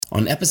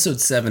On episode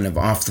 7 of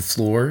Off the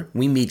Floor,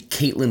 we meet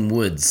Caitlin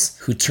Woods,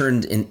 who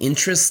turned an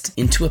interest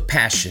into a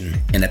passion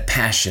and a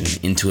passion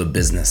into a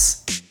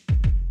business.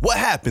 What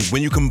happens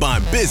when you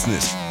combine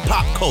business,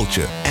 pop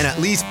culture, and at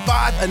least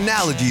 5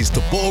 analogies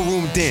to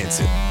ballroom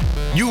dancing?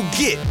 You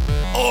get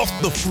Off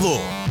the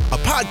Floor,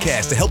 a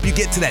podcast to help you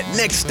get to that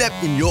next step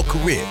in your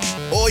career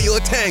or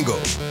your tango.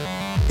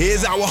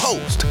 Here's our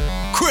host,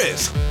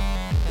 Chris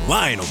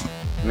Lynham.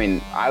 I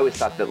mean, I always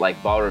thought that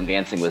like ballroom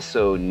dancing was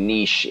so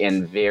niche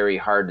and very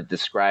hard to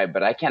describe,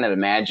 but I can't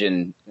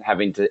imagine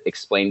having to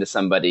explain to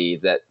somebody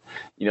that,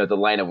 you know, the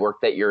line of work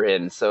that you're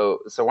in.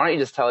 So why don't you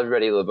just tell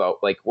everybody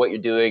about like what you're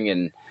doing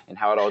and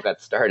how it all got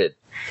started?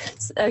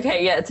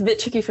 Okay, yeah, it's a bit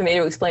tricky for me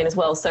to explain as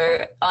well.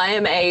 So I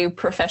am a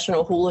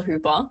professional hula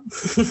hooper.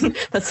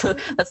 That's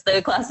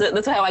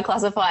how I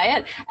classify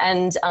it.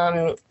 And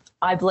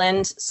I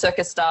blend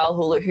circus style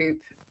hula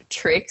hoop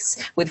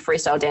tricks with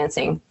freestyle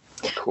dancing.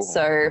 Cool.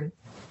 So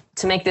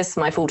to make this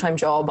my full-time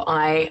job,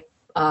 I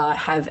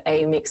have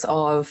a mix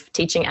of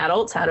teaching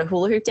adults how to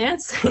hula hoop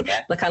dance,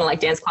 the kind of like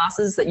dance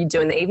classes that you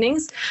do in the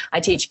evenings. I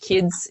teach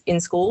kids in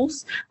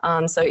schools,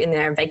 so in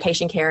their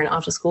vacation care and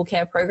after-school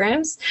care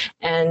programs.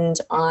 And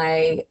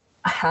I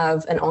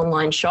have an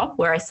online shop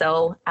where I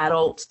sell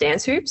adult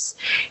dance hoops.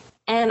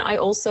 And I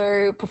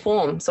also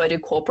perform. So I do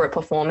corporate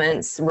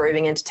performance,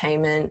 roving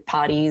entertainment,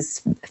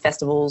 parties,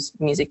 festivals,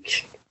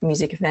 music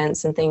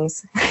events and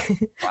things.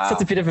 Wow. So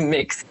it's a bit of a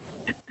mix.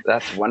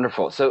 That's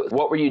wonderful. So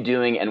what were you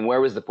doing and where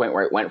was the point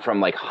where it went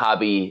from like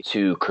hobby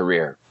to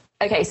career?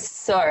 Okay,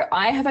 so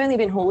I have only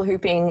been hula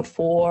hooping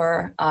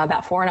for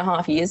about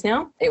 4.5 years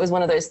now. It was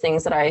one of those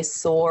things that I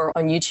saw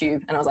on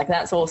YouTube and I was like,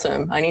 that's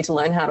awesome. I need to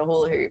learn how to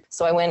hula hoop.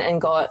 So I went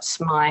and got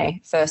my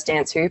first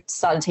dance hoop,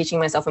 started teaching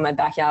myself in my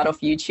backyard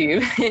off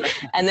YouTube.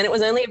 And then it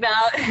was only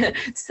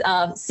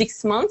about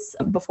 6 months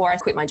before I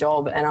quit my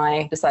job and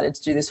I decided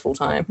to do this full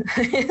time.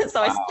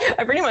 So wow.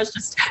 I pretty much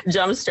just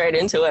jumped straight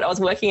into it. I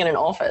was working in an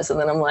office and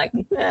then I'm like,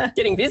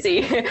 getting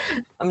busy.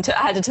 I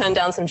had to turn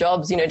down some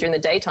jobs, during the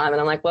daytime. And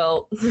I'm like,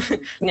 well,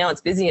 now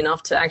it's busy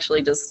enough to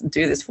actually just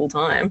do this full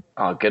time.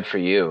 Oh, good for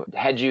you.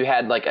 Had you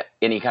had like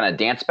any kind of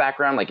dance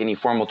background, like any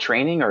formal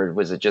training, or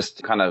was it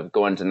just kind of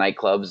going to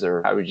nightclubs,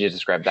 or how would you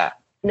describe that?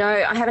 No,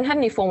 I haven't had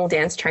any formal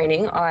dance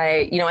training.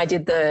 I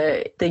did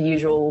the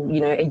usual,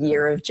 a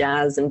year of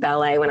jazz and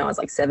ballet when I was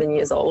like 7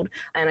 years old.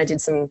 And I did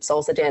some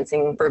salsa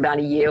dancing for about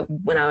a year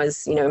when I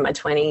was, in my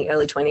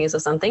early 20s or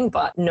something,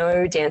 but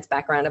no dance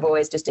background. I've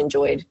always just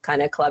enjoyed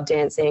kind of club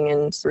dancing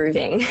and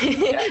grooving,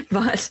 yeah.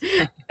 But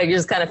I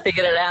just kind of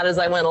figured it out as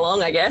I went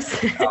along, I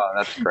guess. Oh,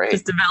 that's great.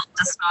 Just developed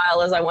a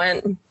style as I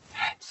went.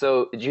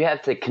 So did you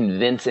have to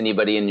convince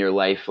anybody in your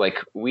life?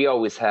 Like we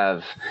always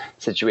have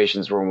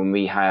situations where when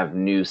we have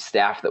new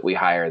staff that we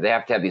hire, they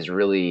have to have these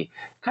really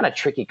kind of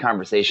tricky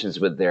conversations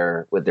with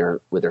their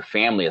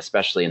family,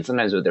 especially, and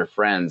sometimes with their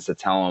friends to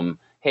tell them,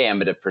 hey, I'm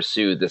going to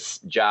pursue this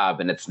job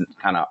and it's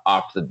kind of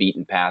off the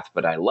beaten path,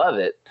 but I love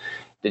it.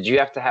 Did you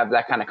have to have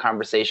that kind of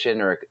conversation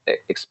or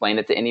explain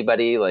it to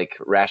anybody, like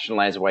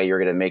rationalize why you're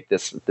going to make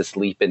this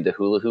leap into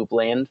hula hoop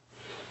land?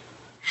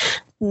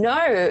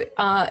 No,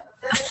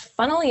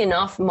 funnily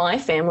enough, my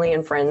family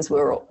and friends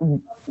were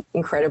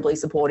incredibly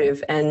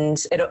supportive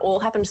and it all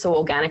happened so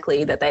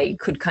organically that they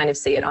could kind of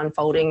see it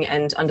unfolding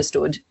and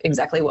understood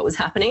exactly what was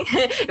happening.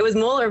 It was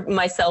more of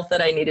myself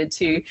that I needed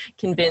to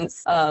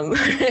convince and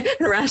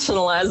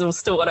rationalize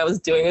as to what I was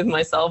doing with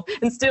myself.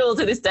 And still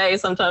to this day,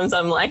 sometimes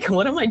I'm like,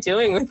 what am I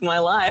doing with my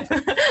life?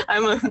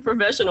 I'm a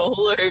professional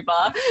hula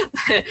hooper.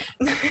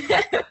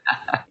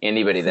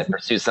 Anybody that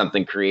pursues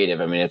something creative,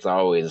 I mean, it's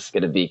always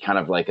going to be kind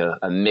of like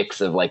a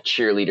mix of like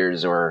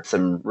cheerleaders or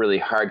some really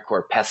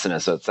hardcore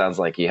pessimists. So it sounds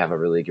like you have a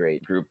really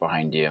great group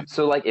behind you.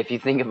 So like if you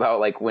think about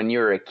like when you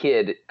were a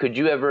kid, could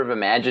you ever have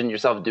imagined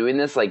yourself doing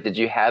this? Like did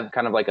you have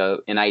kind of like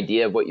an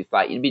idea of what you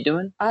thought you'd be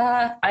doing?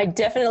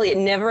 It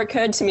never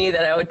occurred to me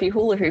that I would be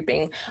hula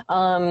hooping.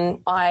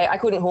 I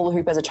couldn't hula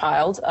hoop as a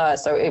child,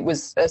 so it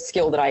was a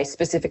skill that I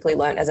specifically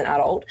learned as an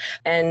adult.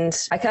 And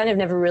I kind of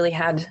never really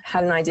had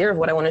an idea of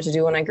what I wanted to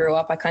do when I grew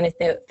up. I kind of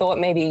thought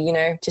maybe,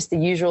 just the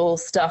usual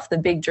stuff, the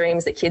big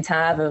dreams that kids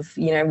have of,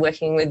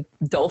 working with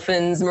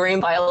dolphins, marine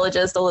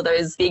biologists, all of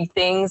those big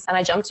things. And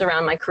I jumped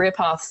around my career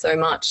path so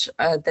much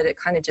that it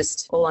kind of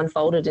just all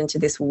unfolded into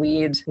this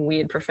weird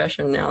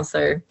profession now.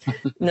 So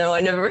no,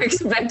 I never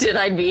expected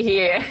I'd be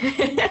here.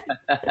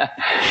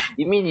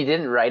 You mean you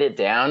didn't write it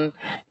down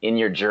in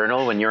your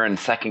journal when you were in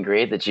second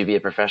grade that you'd be a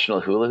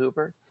professional hula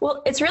hooper?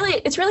 Well, it's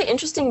really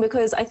interesting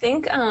because I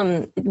think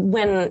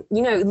when,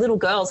 little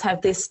girls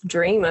have this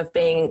dream of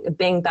being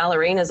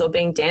ballerinas or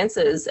being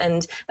dancers,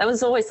 and that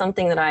was always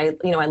something that I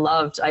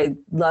loved. I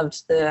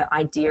loved the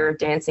idea of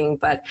dancing,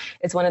 but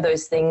it's one of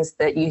those things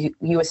that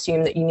you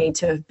assume that you need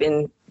to have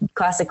been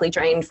classically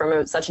trained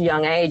from such a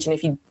young age. And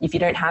if you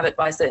don't have it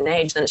by a certain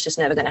age, then it's just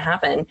never going to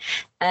happen.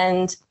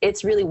 And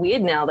it's really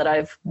weird now that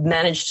I've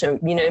managed to,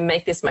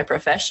 make this my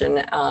profession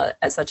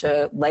at such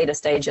a later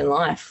stage in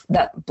life.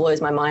 That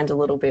blows my mind a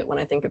little bit when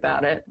I think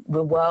about it.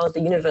 The world,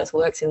 the universe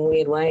works in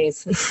weird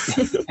ways.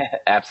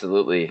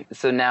 Absolutely.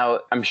 So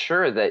now I'm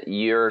sure that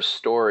your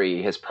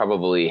story has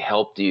probably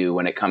helped you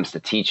when it comes to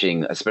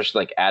teaching,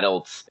 especially like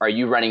adults. Are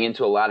you running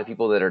into a lot of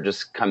people that are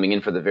just coming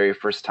in for the very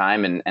first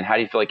time? And how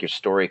do you feel like your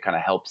story kind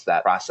of helps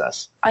that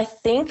process? I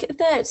think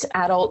that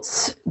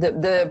adults,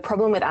 the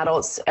problem with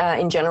adults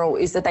in general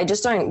is that they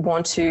just don't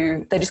want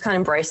to, they just can't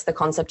embrace the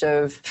concept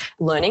of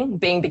learning,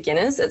 being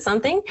beginners at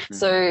something. Mm-hmm.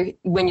 So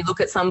when you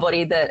look at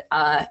somebody that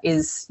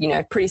is,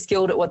 pretty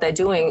skilled at what they're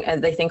doing,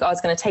 and they think, oh,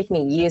 it's going to take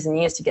me years and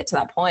years to get to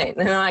that point.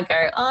 And then I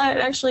go, oh, it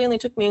actually only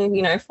took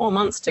me, 4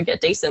 months to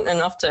get decent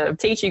enough to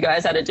teach you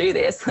guys how to do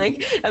this.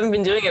 Like, I haven't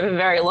been doing it for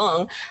very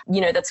long.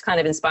 That's kind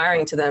of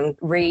inspiring to them,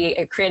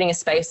 creating a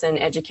space and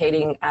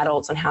educating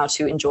adults on how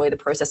to enjoy the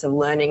process of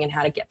learning and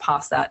how to get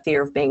past that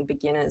fear of being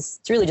beginners.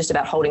 It's really just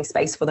about holding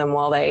space for them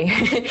while they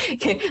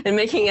and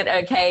making it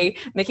okay,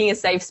 making a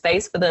safe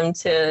space for them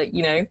to,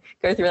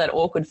 go through that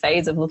awkward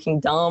phase of looking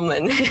dumb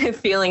and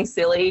feeling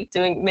silly,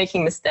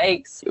 making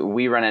mistakes.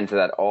 We run into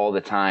that all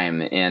the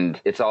time, and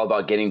it's all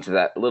about getting to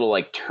that little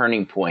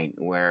turning point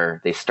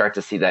where they start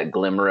to see that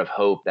glimmer of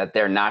hope that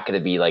they're not going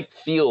to be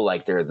feel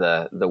like they're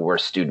the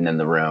worst student in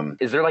the room.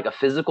 Is there a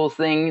physical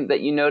thing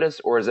that you notice,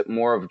 or is it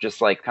more of just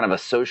kind of a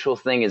social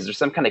thing? Is there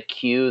some kind of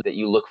cue that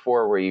you look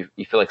for where you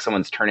feel like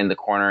someone's turning the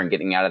corner and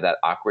getting out of that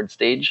awkward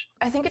stage?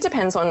 I think it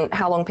depends on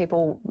how long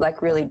people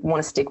really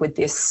want to stick with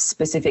this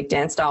specific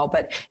dance style.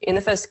 But in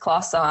the first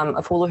class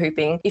of hula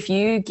hooping, if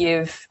you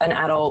give an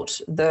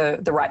adult the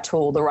right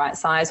tool, the right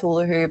size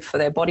hula hoop for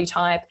their body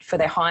type, for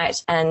their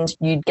height, and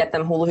you get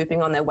them hula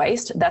hooping on their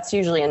waist, that's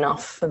usually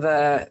enough of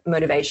a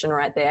motivation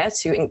right there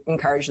to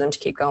encourage them to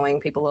keep going.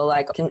 People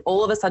are can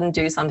all of a sudden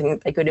do something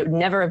that they could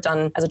never have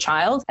done as a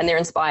child, and they're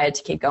inspired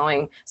to keep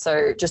going.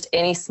 So just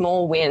any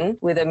small win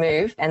with a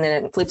move, and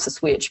then it flips a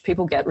switch.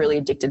 People get really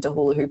addicted to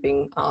hula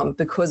hooping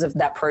because of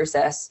that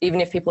process.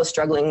 Even if people are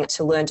struggling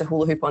to learn to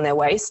hula hoop on their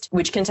waist,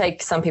 which can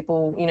take some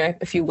people,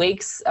 a few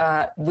weeks,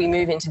 we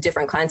move into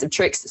different kinds of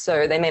tricks.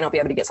 So they may not be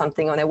able to get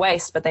something on their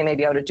waist, but they may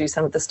be able to do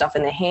some of the stuff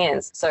in their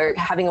hands. So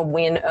having a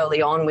win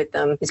early on with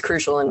them is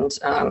crucial and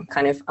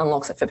kind of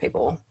unlocks it for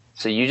people.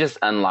 So you just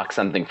unlocked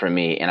something for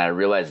me, and I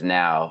realize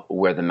now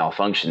where the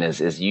malfunction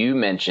is you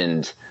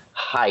mentioned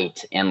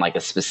height and a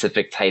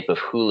specific type of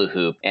hula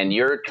hoop, and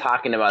you're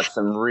talking about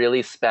some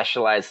really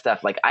specialized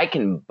stuff. I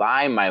can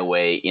buy my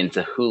way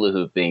into hula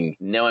hooping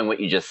knowing what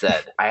you just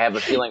said. I have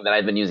a feeling that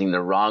I've been using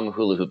the wrong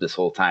hula hoop this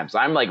whole time. So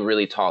I'm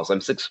really tall. So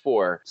I'm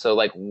 6'4". So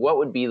what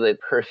would be the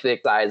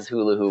perfect size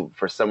hula hoop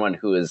for someone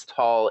who is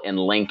tall and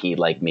lanky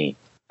like me?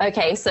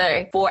 Okay,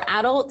 so for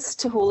adults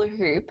to hula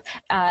hoop,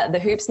 the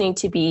hoops need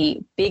to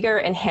be bigger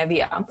and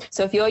heavier.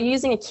 So if you're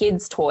using a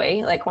kid's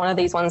toy, like one of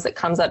these ones that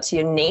comes up to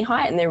your knee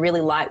height and they're really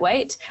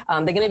lightweight,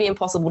 they're going to be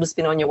impossible to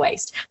spin on your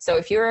waist. So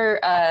if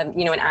you're, an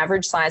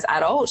average size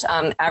adult,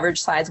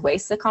 average size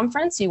waist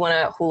circumference, you want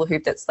a hula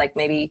hoop that's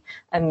maybe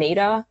a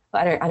meter.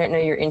 I don't know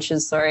your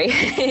inches, sorry.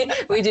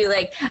 We do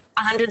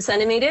 100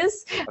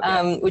 centimeters,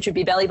 okay. Which would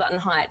be belly button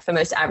height for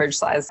most average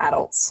size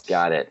adults.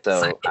 Got it.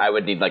 So I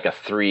would need a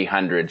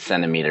 300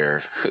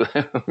 centimeter.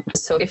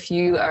 So if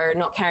you are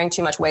not carrying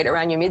too much weight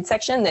around your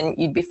midsection, then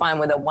you'd be fine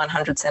with a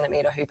 100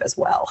 centimeter hoop as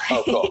well.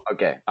 Oh, cool.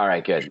 Okay. All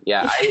right, good.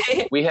 Yeah.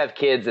 We have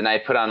kids and I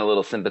put on a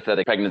little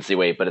sympathetic pregnancy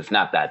weight, but it's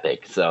not that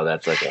big. So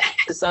that's okay.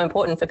 It's so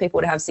important for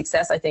people to have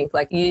success, I think.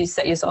 You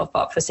set yourself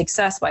up for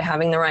success by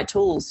having the right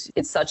tools.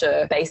 It's such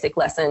a basic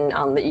lesson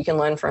that you can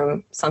learn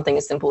from something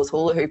as simple as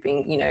hula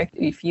hooping.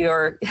 If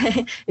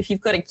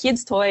you've got a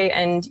kid's toy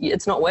and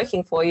it's not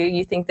working for you,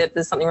 you think that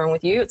there's something wrong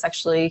with you. It's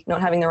actually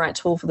not having the right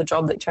tool for the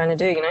job that you're trying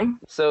to do,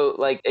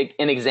 So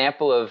an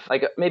example of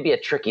maybe a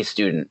tricky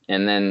student,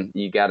 and then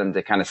you got them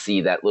to kind of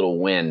see that little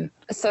win.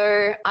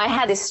 So I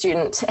had this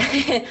student,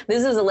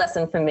 this is a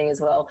lesson for me as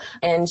well.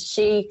 And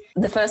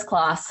the first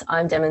class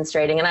I'm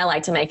demonstrating, and I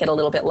like to make it a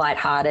little bit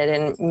lighthearted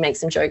and make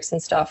some jokes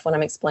and stuff when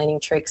I'm explaining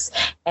tricks.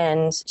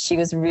 And she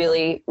was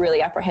really,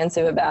 really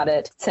apprehensive about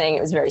it, saying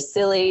it was very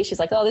silly. She's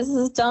like, oh, this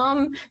is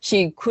dumb.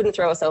 She couldn't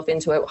throw herself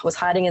into it, was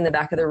hiding in the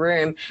back of the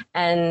room.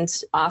 And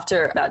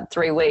after about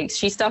 3 weeks,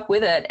 she stuck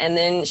with it. And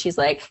then she's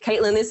like,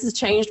 Caitlin, this has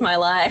changed my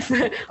life.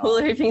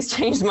 Hula hooping's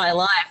changed my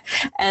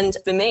life. And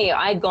for me,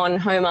 I'd gone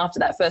home after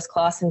that first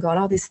class and gone,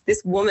 oh, this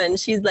woman,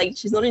 she's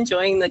not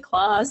enjoying the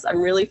class.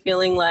 I'm really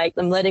feeling like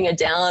I'm letting her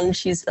down.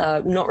 She's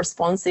not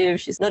responsive.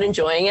 She's not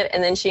enjoying it.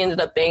 And then she ended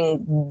up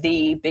being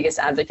the biggest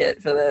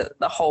advocate for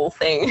the whole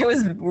thing. It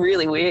was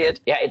really weird.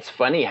 Yeah, it's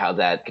funny how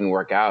that can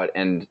work out.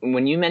 And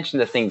when you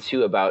mentioned the thing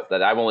too about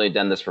that I've only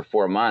done this for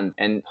 4 months,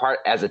 and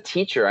as a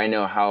teacher, I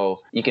know how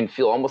you can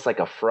feel almost like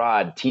a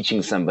fraud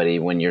teaching somebody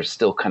when you're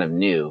still kind of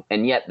new.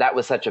 And yet that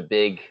was such a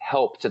big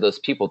help to those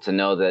people to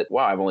know that,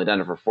 wow, I've only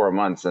done it for 4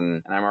 months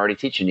and I'm already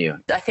teaching you.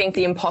 you? I think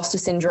the imposter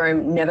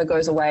syndrome never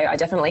goes away. I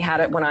definitely had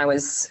it when I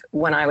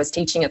was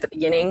teaching at the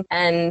beginning.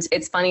 And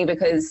it's funny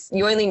because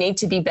you only need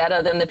to be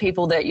better than the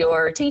people that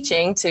you're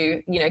teaching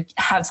to,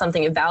 have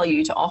something of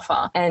value to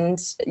offer. And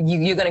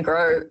you're going to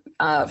grow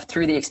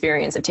through the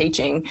experience of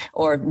teaching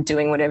or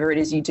doing whatever it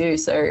is you do.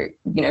 So,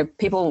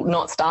 people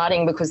not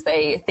starting because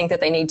they think that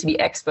they need to be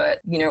expert,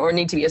 or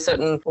need to be a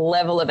certain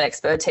level of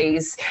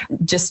expertise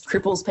just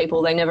cripples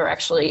people. They never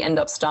actually end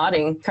up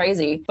starting.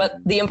 Crazy. But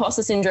the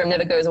imposter syndrome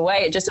never goes away.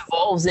 It just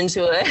evolves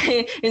into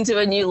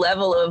a new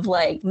level of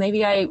like,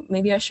 maybe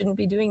I shouldn't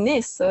be doing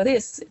this or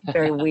this.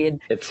 Very weird.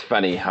 It's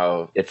funny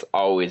how it's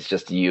always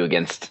just you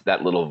against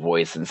that little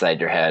voice inside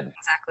your head.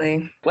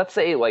 Exactly. Let's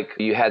say like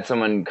you had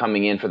someone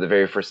coming in for the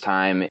very first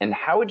time, and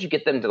how would you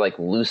get them to like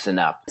loosen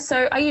up?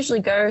 So I usually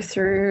go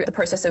through the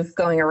process of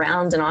going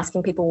around and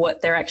asking people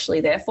what they're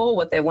actually there for,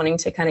 what they're wanting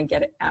to kind of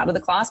get out of the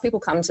class. People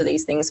come to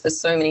these things for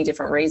so many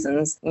different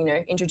reasons,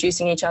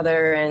 introducing each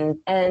other, and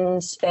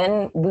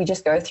then we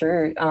just go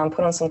through, put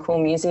on some cool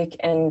music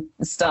and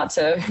start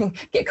to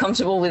get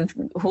comfortable with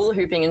hula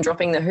hooping and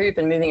dropping the hoop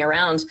and moving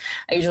around.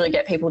 I usually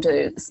get people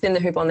to spin the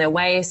hoop on their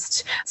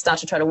waist, start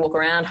to try to walk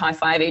around, high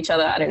five each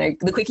other. I don't know.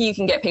 The quicker you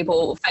can get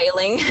people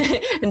failing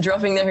and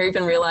dropping the hoop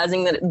and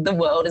realizing that the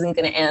world isn't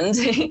going to end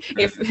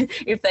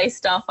if they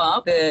stuff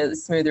up, the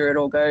smoother it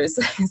all goes.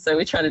 So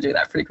we try to do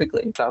that pretty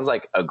quickly. Sounds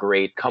like a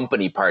great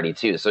company party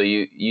too. So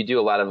you do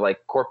a lot of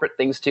like corporate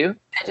things too?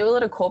 I do a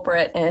lot of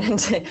corporate, and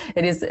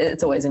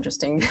it's always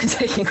interesting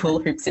taking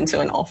hula hoops into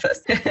an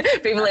office.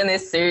 People in their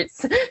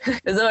suits.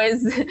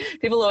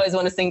 People always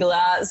want to single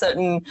out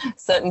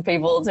certain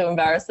people to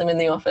embarrass them in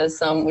the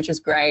office, which is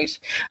great.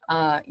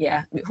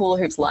 Hula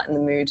hoops lighten the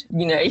mood.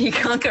 You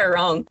can't go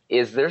wrong.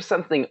 Is there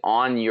something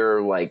on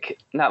your like,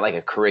 not like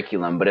a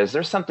curriculum, but is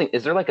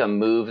there like a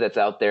move that's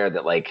out there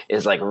that like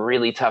is like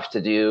really tough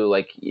to do?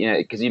 Like,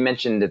 because you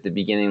mentioned at the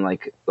beginning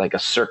like a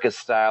circus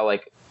style,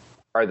 like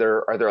are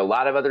there a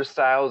lot of other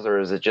styles, or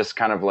is it just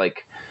kind of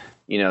like,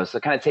 so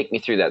kind of take me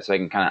through that so I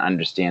can kind of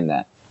understand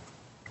that.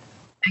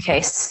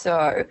 Okay,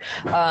 so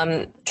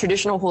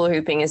traditional hula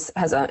hooping has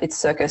its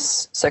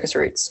circus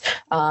roots,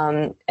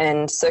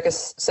 and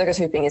circus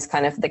hooping is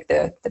kind of like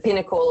the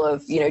pinnacle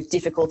of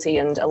difficulty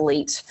and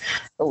elite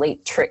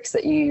tricks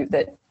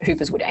that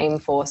hoopers would aim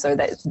for. So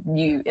that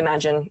you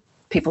imagine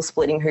people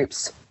splitting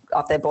hoops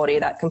up their body,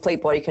 that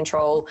complete body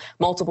control,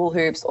 multiple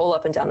hoops all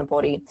up and down the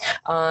body.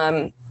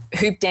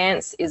 Hoop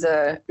dance is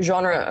a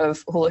genre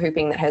of hula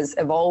hooping that has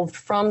evolved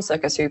from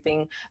circus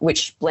hooping,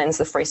 which blends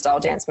the freestyle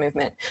dance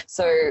movement.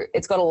 So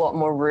it's got a lot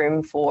more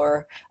room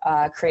for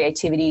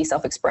creativity,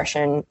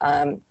 self-expression,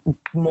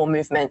 more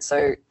movement.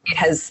 So it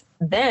has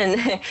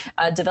then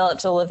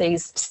developed all of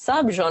these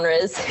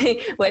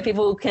subgenres where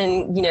people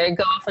can,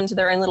 go off into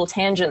their own little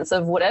tangents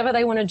of whatever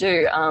they want to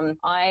do.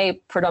 I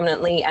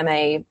predominantly am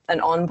an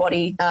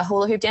on-body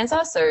hula hoop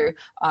dancer, so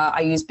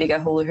I use bigger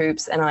hula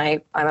hoops, and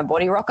I'm a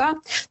body rocker,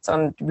 so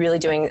I'm really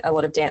doing a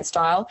lot of dance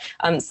style.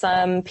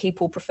 Some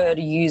people prefer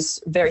to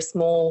use very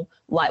small,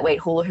 lightweight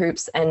hula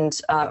hoops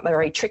and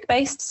very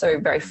trick-based, so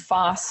very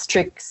fast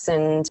tricks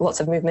and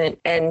lots of movement.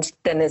 And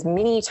then there's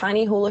mini,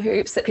 tiny hula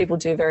hoops that people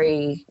do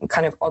very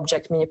kind of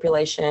object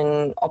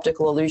manipulation,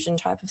 optical illusion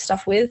type of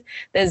stuff with.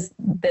 There's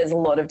a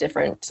lot of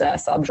different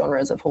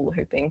subgenres of hula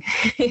hooping.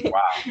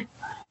 Wow.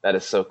 That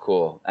is so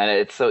cool. And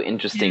it's so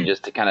interesting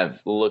just to kind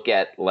of look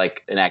at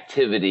like an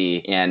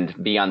activity and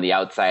be on the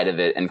outside of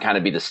it and kind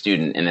of be the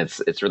student. And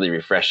it's really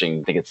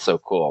refreshing. I think it's so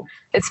cool.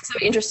 It's so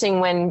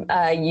interesting when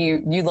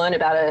you learn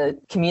about a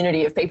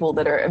community of people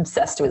that are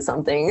obsessed with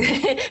something.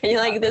 And you're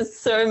like, there's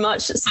so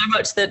much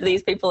that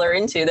these people are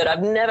into that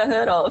I've never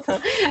heard of.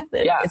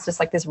 It's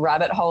just like this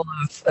rabbit hole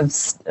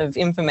of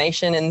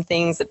information and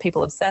things that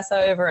people obsess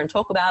over and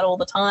talk about all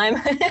the time.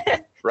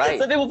 Right.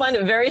 So people find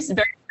it very,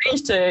 very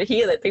strange to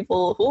hear that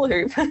people hula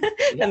hoop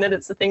and that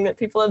it's a thing that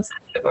people obsess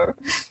over.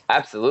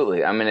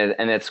 Absolutely. I mean,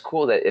 and it's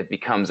cool that it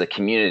becomes a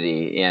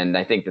community. And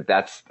I think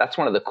that's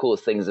one of the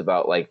coolest things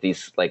about like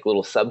these like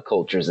little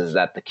subcultures is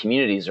that the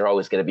communities are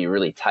always going to be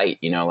really tight.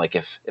 Like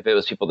if it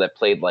was people that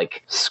played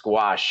like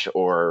squash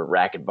or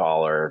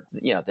racquetball or,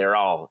 they're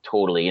all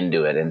totally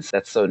into it. And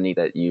that's so neat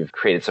that you've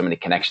created so many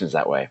connections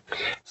that way.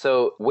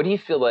 So what do you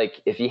feel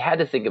like, if you had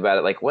to think about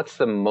it, like what's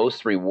the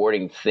most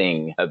rewarding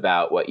thing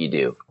about what you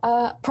do?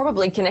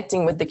 Probably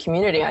connecting with the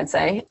community, I'd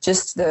say.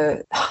 Just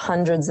the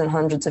hundreds and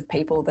hundreds of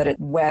people that it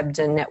webbed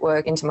and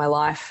networked into my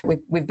life.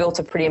 We've built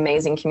a pretty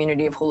amazing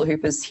community of hula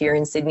hoopers here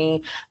in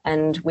Sydney,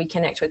 and we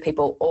connect with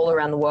people all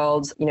around the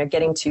world,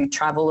 getting to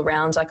travel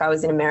around. Like I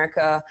was in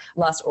America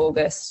last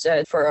August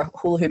for a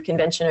hula hoop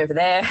convention over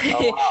there.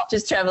 Oh, wow.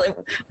 Just traveling.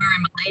 We were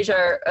in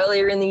Malaysia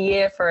earlier in the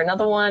year for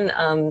another one.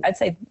 I'd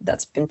say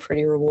that's been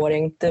pretty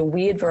rewarding. The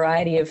weird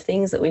variety of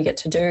things that we get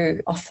to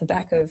do off the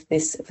back of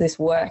this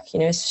work,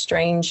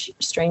 strange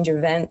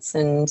events events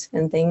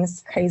and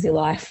things. Crazy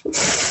life.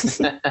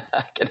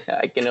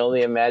 I can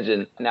only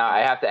imagine. Now I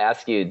have to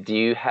ask you, do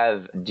you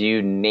have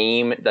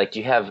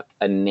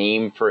a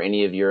name for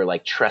any of your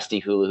like trusty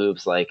hula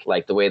hoops,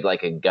 like the way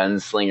like a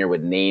gunslinger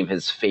would name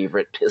his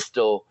favorite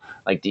pistol?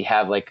 Like, do you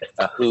have like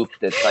a hoop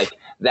that's like,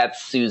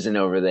 that's Susan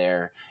over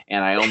there,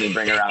 and I only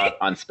bring her out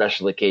on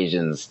special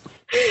occasions?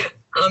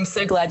 I'm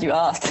so glad you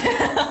asked.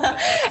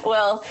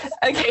 Well,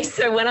 okay,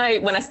 so when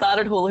I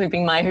started hula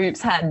hooping, my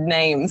hoops had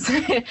names.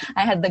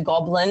 I had the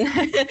Goblin.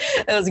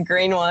 It was a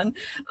green one.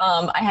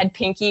 I had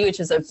Pinky, which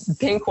is a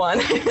pink one.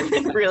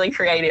 Really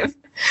creative.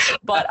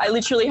 But I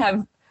literally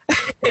have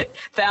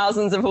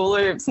thousands of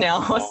hula hoops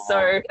now,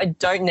 so I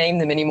don't name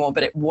them anymore,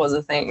 but it was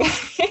a thing.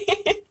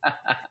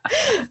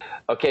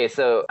 Okay,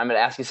 so I'm going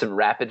to ask you some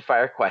rapid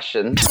fire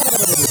questions.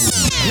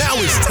 Now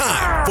it's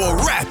time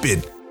for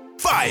rapid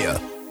fire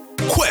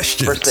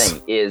questions. First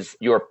thing is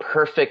your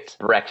perfect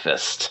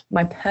breakfast.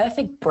 My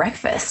perfect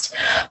breakfast.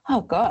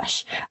 Oh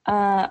gosh.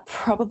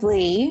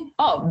 Probably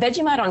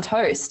Vegemite on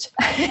toast.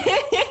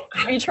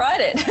 Have you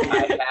tried it?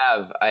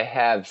 I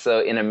have. So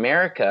in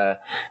America,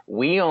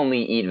 we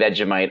only eat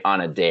Vegemite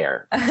on a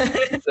dare.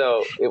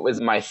 So it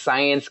was my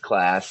science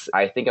class.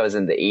 I think I was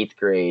in the 8th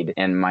grade,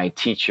 and my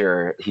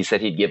teacher, he said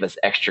he'd give us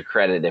extra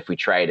credit if we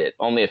tried it.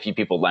 Only a few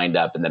people lined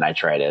up, and then I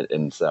tried it.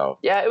 And so,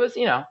 yeah, it was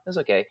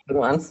okay. Good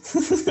one.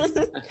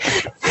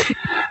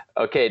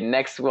 Okay,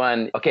 next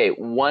one. Okay,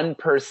 one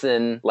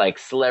person, like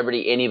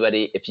celebrity,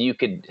 anybody, if you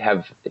could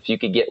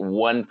get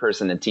one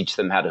person and teach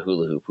them how to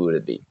hula hoop, who would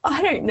it be?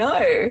 I don't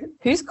know.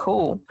 Who's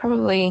cool?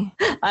 Probably,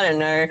 I don't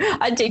know.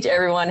 I'd teach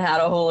everyone how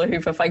to hula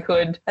hoop if I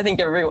could. I think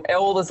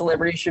all the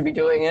celebrities should be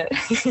doing it.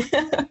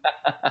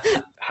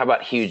 How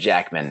about Hugh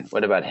Jackman?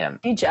 What about him?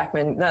 Hugh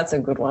Jackman, that's a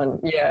good one.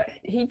 Yeah,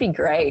 he'd be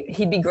great.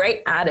 He'd be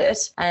great at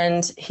it,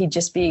 and he'd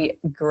just be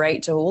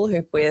great to hula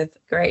hoop with,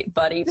 great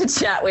buddy to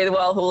chat with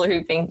while hula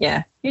hooping.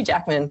 Yeah, Hugh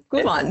Jackman,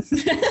 good one.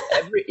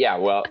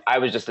 Well, I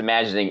was just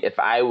imagining if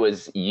I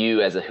was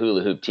you as a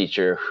hula hoop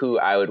teacher, who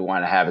I would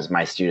want to have as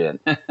my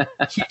student.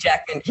 Hugh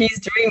Jackman, he's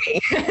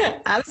dreamy.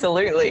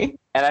 Absolutely.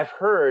 And I've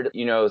heard,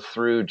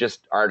 through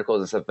just articles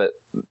and stuff,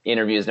 but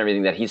interviews and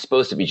everything, that he's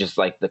supposed to be just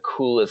like the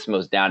coolest,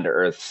 most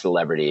down-to-earth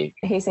celebrity.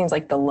 He seems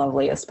like the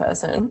loveliest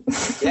person.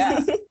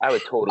 Yeah, I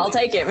would totally. I'll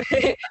take him.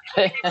 He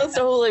wants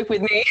to hula hoop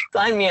with me.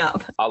 Sign me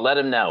up. I'll let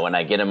him know when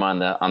I get him on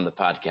the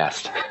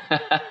podcast.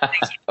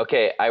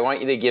 Okay, I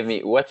want you to give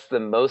me, what's the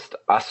most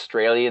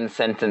Australian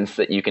sentence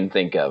that you can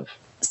think of?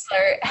 So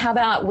how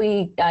about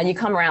you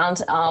come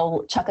around,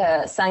 I'll chuck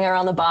a sanger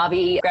on the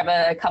barbie, grab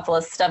a couple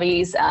of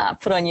stubbies,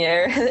 put on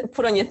your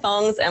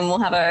thongs, and we'll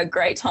have a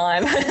great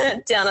time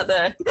down at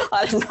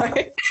I don't know.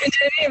 Did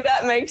any of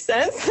that make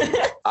sense?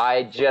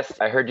 I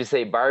heard you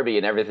say Barbie,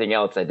 and everything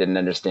else I didn't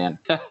understand.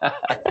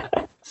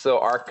 So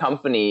our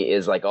company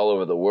is like all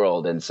over the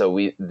world, and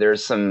so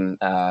there's some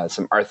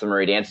Arthur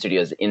Murray dance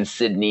studios in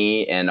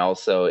Sydney, and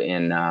also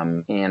in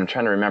and I'm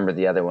trying to remember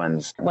the other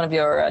ones. One of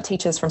your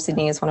teachers from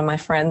Sydney is one of my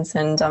friends,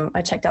 and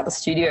I checked out the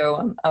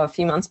studio a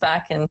few months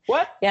back. And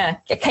what? Yeah,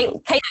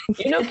 Caitlin.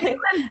 You know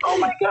Caitlin? Oh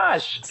my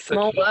gosh!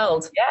 Small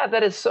world. Yeah,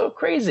 that is so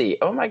crazy.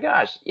 Oh my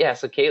gosh! Yeah,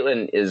 so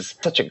Caitlin is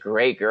such a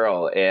great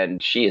girl,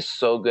 and she is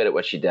so good at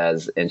what she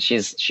does, and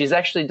she's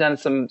actually done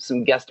some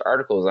guest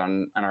articles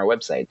on our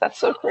website. That's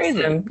so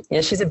crazy.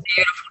 Yeah, she's a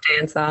beautiful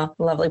dancer,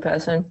 lovely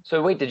person.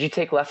 So wait, did you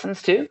take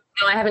lessons too?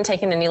 No, I haven't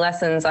taken any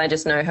lessons. I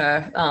just know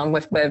her.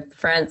 We're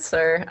friends,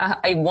 so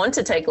I want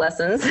to take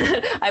lessons.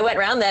 I went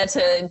around there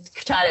to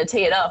try to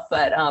tee it up,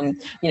 but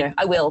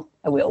I will.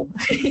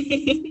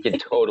 You can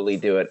totally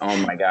do it. Oh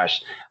my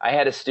gosh. I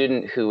had a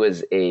student who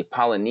was a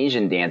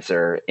Polynesian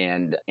dancer,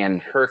 and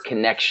her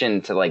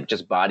connection to like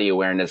just body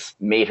awareness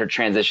made her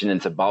transition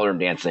into ballroom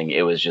dancing.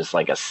 It was just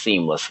like a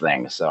seamless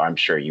thing. So I'm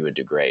sure you would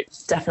do great.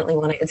 Definitely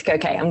want to. It's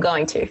okay. I'm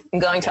going to.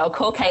 I'll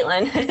call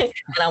Caitlin and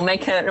I'll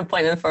make her an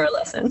appointment for a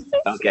lesson.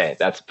 Okay.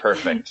 That's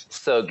perfect.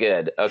 So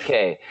good.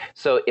 Okay.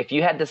 So if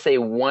you had to say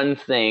one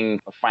thing,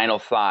 a final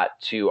thought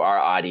to our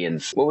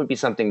audience, what would be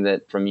something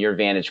that from your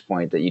vantage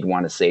point that you'd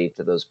want to say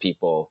to those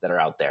people that are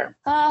out there?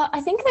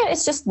 I think that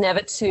it's just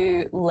never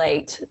too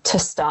late to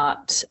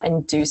start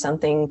and do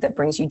something that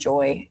brings you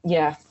joy.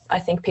 Yeah. I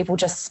think people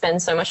just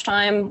spend so much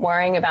time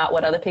worrying about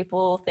what other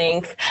people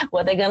think,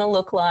 what they're going to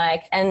look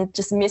like, and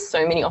just miss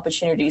so many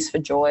opportunities for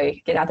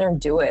joy. Get out there and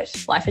do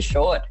it. Life is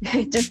short.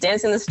 Just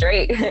dance in the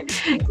street.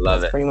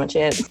 Love That's pretty much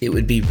it. It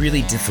would be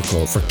really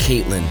difficult for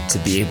Caitlin to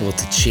be able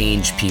to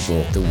change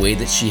people the way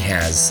that she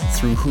has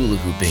through hula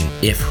hooping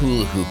if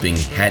hula hooping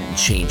hadn't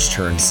changed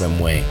her in some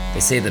way. They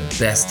say the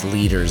best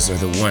leaders are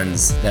the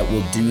ones that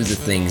will do the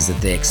things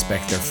that they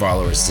expect their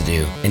followers to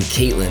do. And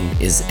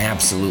Caitlin is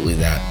absolutely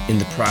that. In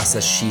the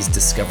process, she's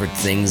discovered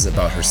things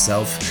about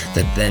herself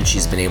that then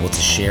she's been able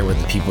to share with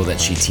the people that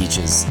she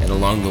teaches. And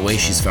along the way,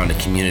 she's found a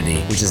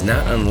community, which is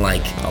not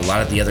unlike a lot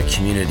of the other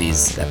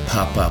communities that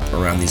pop up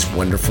around these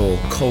wonderful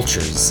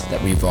cultures that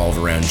revolve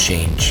around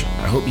change.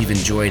 I hope you've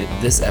enjoyed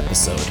this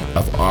episode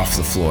of Off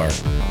the Floor.